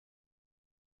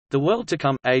The world to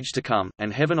come, age to come,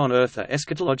 and heaven on earth are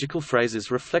eschatological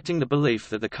phrases reflecting the belief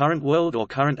that the current world or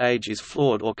current age is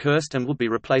flawed or cursed and will be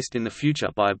replaced in the future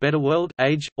by a better world,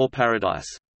 age, or paradise.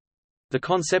 The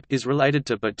concept is related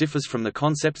to but differs from the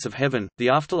concepts of heaven, the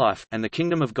afterlife, and the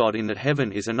kingdom of God in that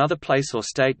heaven is another place or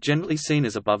state generally seen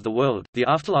as above the world, the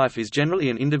afterlife is generally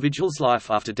an individual's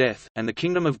life after death, and the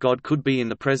kingdom of God could be in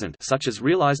the present, such as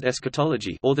realized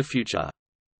eschatology, or the future.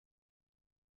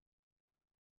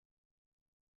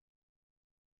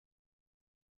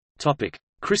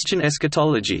 Christian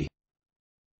eschatology.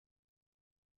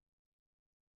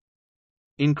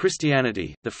 In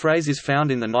Christianity, the phrase is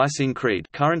found in the Nicene Creed,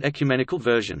 current ecumenical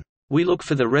version, "We look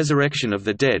for the resurrection of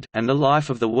the dead, and the life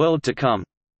of the world to come."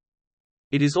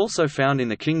 It is also found in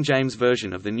the King James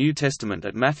Version of the New Testament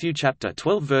at Matthew chapter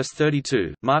 12 verse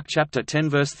 32, Mark chapter 10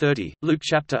 verse 30, Luke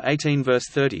chapter 18 verse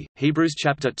 30, Hebrews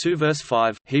chapter 2 verse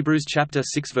 5, Hebrews chapter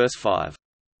 6 verse 5.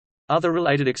 Other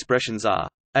related expressions are,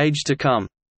 "age to come,"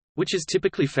 which is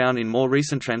typically found in more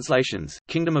recent translations,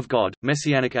 Kingdom of God,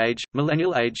 Messianic Age,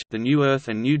 Millennial Age, the New Earth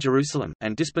and New Jerusalem,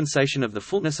 and dispensation of the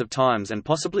fullness of times and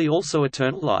possibly also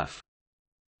eternal life.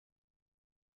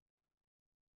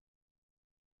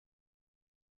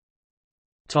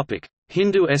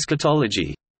 Hindu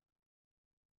eschatology.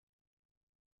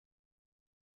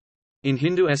 In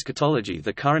Hindu eschatology,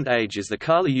 the current age is the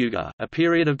Kali Yuga, a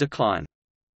period of decline.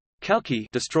 Kalki,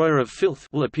 destroyer of filth,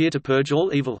 will appear to purge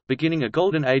all evil, beginning a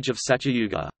golden age of Satya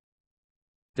Yuga.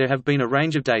 There have been a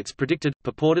range of dates predicted,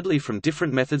 purportedly from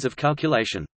different methods of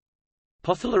calculation.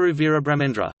 Pothularu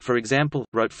Veerabrahmendra, for example,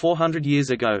 wrote 400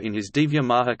 years ago in his Divya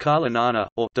Maha Kala Nana,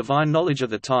 or Divine Knowledge of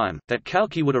the Time, that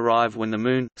Kalki would arrive when the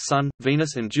Moon, Sun,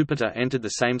 Venus and Jupiter entered the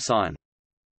same sign.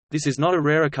 This is not a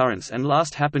rare occurrence and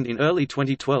last happened in early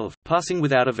 2012, passing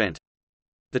without event.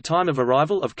 The time of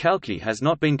arrival of Kalki has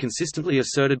not been consistently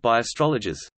asserted by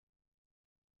astrologers.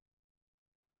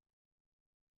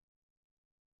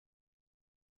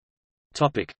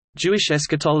 Jewish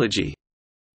eschatology.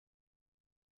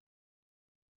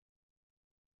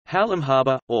 Ha'olam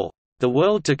haba, or the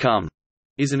world to come,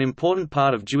 is an important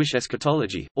part of Jewish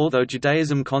eschatology, although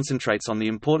Judaism concentrates on the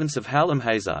importance of Ha'olam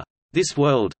hazeh, this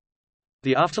world.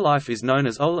 The afterlife is known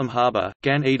as Olam haba,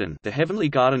 Gan Eden, the heavenly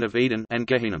garden of Eden, and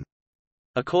Gehinnom.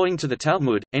 According to the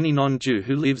Talmud, any non-Jew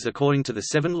who lives according to the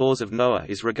 7 laws of Noah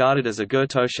is regarded as a ger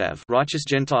toshav, righteous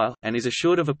Gentile, and is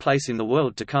assured of a place in the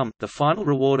world to come, the final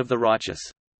reward of the righteous.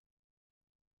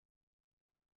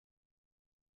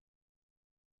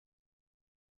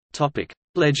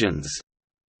 Legends.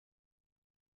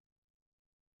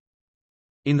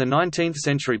 In the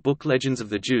 19th-century book Legends of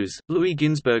the Jews, Louis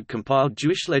Ginzberg compiled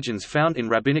Jewish legends found in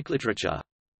rabbinic literature.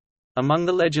 Among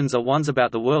the legends are ones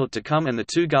about the world to come and the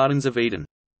 2 gardens of Eden.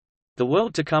 The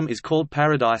world to come is called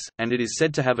Paradise, and it is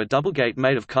said to have a double gate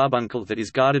made of carbuncle that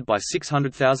is guarded by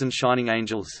 600,000 shining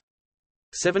angels.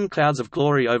 7 clouds of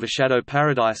glory overshadow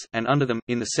Paradise, and under them,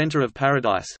 in the center of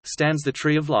Paradise, stands the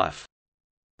Tree of Life.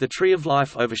 The Tree of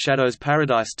Life overshadows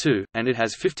Paradise too, and it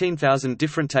has 15,000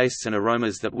 different tastes and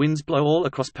aromas that winds blow all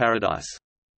across Paradise.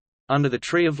 Under the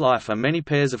Tree of Life are many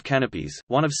pairs of canopies,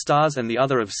 one of stars and the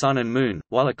other of sun and moon,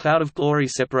 while a cloud of glory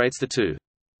separates the two.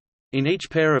 In each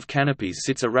pair of canopies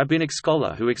sits a rabbinic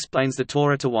scholar who explains the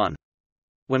Torah to one.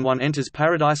 When one enters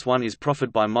Paradise, one is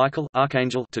proffered by Michael,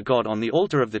 archangel, to God on the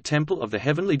altar of the Temple of the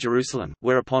Heavenly Jerusalem,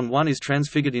 whereupon one is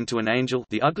transfigured into an angel.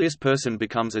 The ugliest person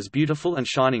becomes as beautiful and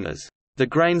shining as the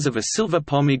grains of a silver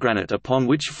pomegranate upon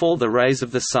which fall the rays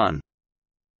of the sun.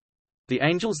 The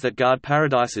angels that guard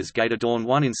Paradise's gate adorn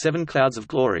one in 7 clouds of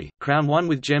glory, crown one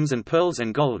with gems and pearls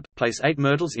and gold, place 8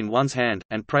 myrtles in one's hand,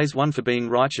 and praise one for being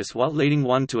righteous while leading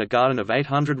one to a garden of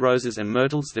 800 roses and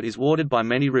myrtles that is watered by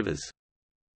many rivers.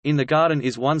 In the garden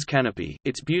is one's canopy,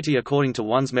 its beauty according to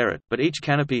one's merit, but each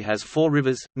canopy has 4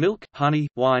 rivers, milk, honey,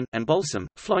 wine, and balsam,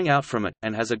 flowing out from it,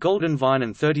 and has a golden vine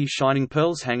and 30 shining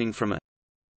pearls hanging from it.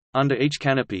 Under each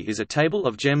canopy is a table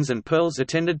of gems and pearls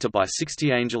attended to by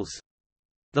 60 angels.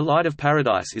 The light of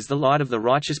Paradise is the light of the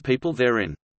righteous people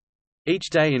therein. Each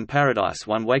day in Paradise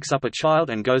one wakes up a child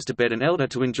and goes to bed an elder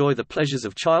to enjoy the pleasures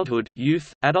of childhood,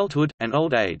 youth, adulthood, and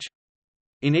old age.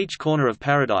 In each corner of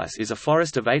Paradise is a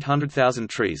forest of 800,000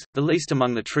 trees, the least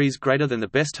among the trees greater than the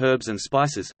best herbs and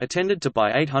spices, attended to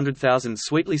by 800,000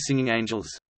 sweetly singing angels.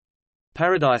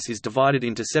 Paradise is divided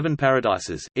into 7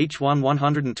 paradises, each one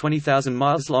 120,000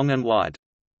 miles long and wide.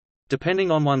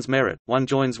 Depending on one's merit, one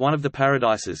joins one of the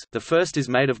paradises. The first is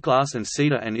made of glass and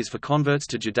cedar and is for converts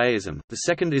to Judaism, the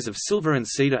second is of silver and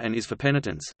cedar and is for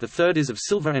penitents, the third is of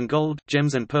silver and gold,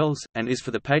 gems and pearls, and is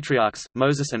for the patriarchs,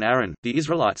 Moses and Aaron, the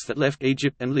Israelites that left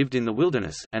Egypt and lived in the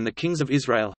wilderness, and the kings of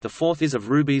Israel, the fourth is of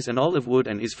rubies and olive wood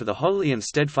and is for the holy and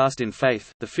steadfast in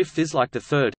faith, the fifth is like the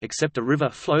third, except a river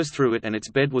flows through it and its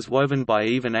bed was woven by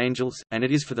Eve and angels, and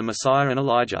it is for the Messiah and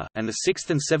Elijah, and the sixth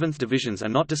and seventh divisions are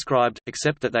not described,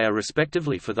 except that they are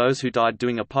respectively for those who died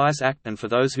doing a pious act and for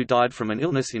those who died from an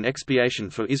illness in expiation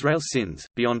for Israel's sins.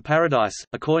 Beyond paradise,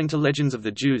 according to legends of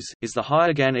the Jews, is the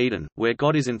higher Gan Eden, where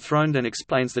God is enthroned and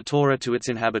explains the Torah to its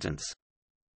inhabitants.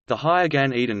 The higher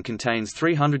Gan Eden contains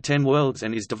 310 worlds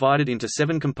and is divided into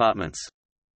 7 compartments.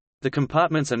 The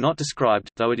compartments are not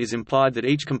described, though it is implied that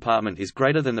each compartment is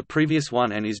greater than the previous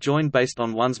one and is joined based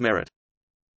on one's merit.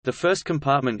 The first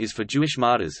compartment is for Jewish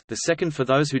martyrs, the second for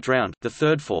those who drowned, the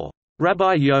third for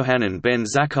Rabbi Yohanan ben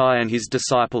Zakkai and his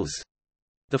disciples,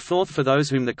 the fourth for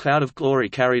those whom the cloud of glory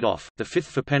carried off, the fifth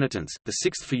for penitents, the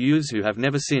sixth for youths who have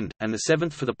never sinned, and the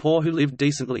seventh for the poor who lived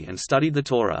decently and studied the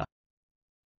Torah.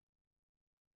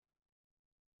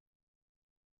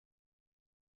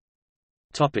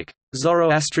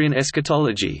 Zoroastrian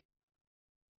eschatology.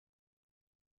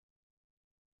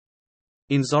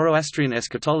 In Zoroastrian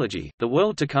eschatology, the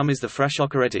world to come is the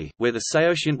Frashokereti, where the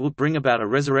Saoshyant will bring about a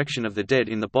resurrection of the dead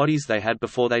in the bodies they had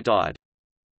before they died.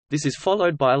 This is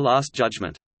followed by a last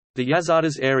judgment. The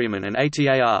Yazatas Ariaman and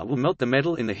Atar will melt the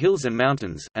metal in the hills and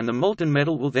mountains, and the molten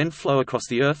metal will then flow across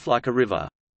the earth like a river.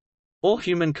 All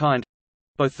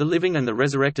humankind—both the living and the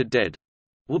resurrected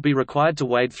dead—will be required to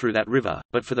wade through that river,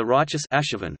 but for the righteous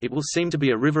it will seem to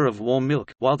be a river of warm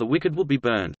milk, while the wicked will be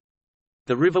burned.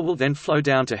 The river will then flow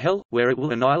down to hell, where it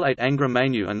will annihilate Angra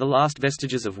Mainyu and the last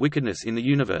vestiges of wickedness in the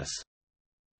universe.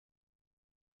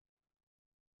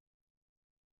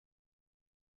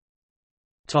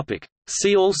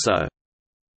 See also: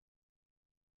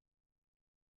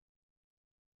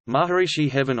 Maharishi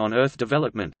heaven on earth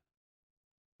development,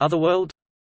 Otherworld,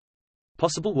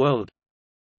 Possible world,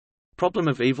 Problem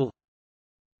of evil,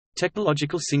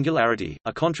 Technological singularity,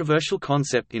 a controversial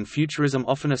concept in futurism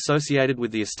often associated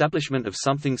with the establishment of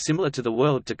something similar to the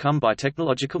world to come by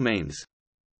technological means.